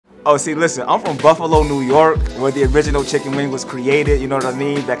Oh, see, listen, I'm from Buffalo, New York, where the original chicken wing was created, you know what I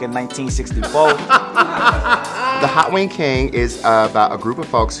mean, back in 1964. The Hot Wing King is about a group of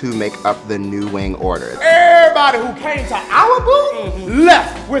folks who make up the New Wing Order. Everybody who came to our booth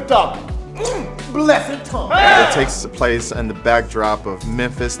left with a blessed tongue. It takes place in the backdrop of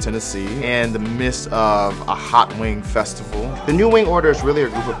Memphis, Tennessee, in the midst of a Hot Wing Festival. The New Wing Order is really a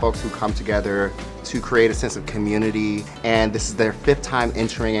group of folks who come together to create a sense of community, and this is their 5th time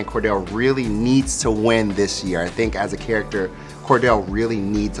entering, and Cordell really needs to win this year. I think as a character, Cordell really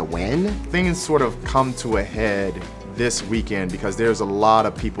needs a win. Things sort of come to a head this weekend because there's a lot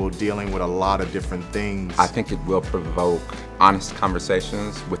of people dealing with a lot of different things. I think it will provoke honest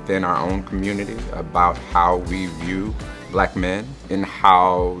conversations within our own community about how we view black men and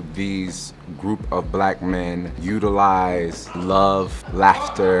how these group of black men utilize love,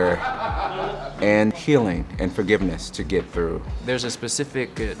 laughter, and healing and forgiveness to get through. There's a specific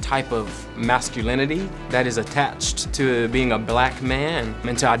type of masculinity that is attached to being a black man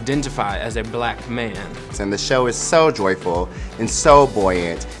and to identify as a black man. And the show is so joyful and so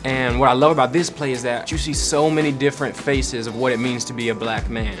buoyant. And what I love about this play is that you see so many different faces of what it means to be a black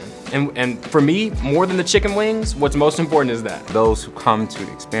man. And for me, more than the chicken wings, what's most important is that. Those who come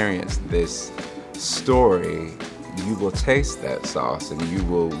to experience this story, you will taste that sauce and you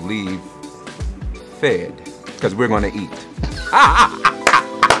will leave fed, because we're gonna eat.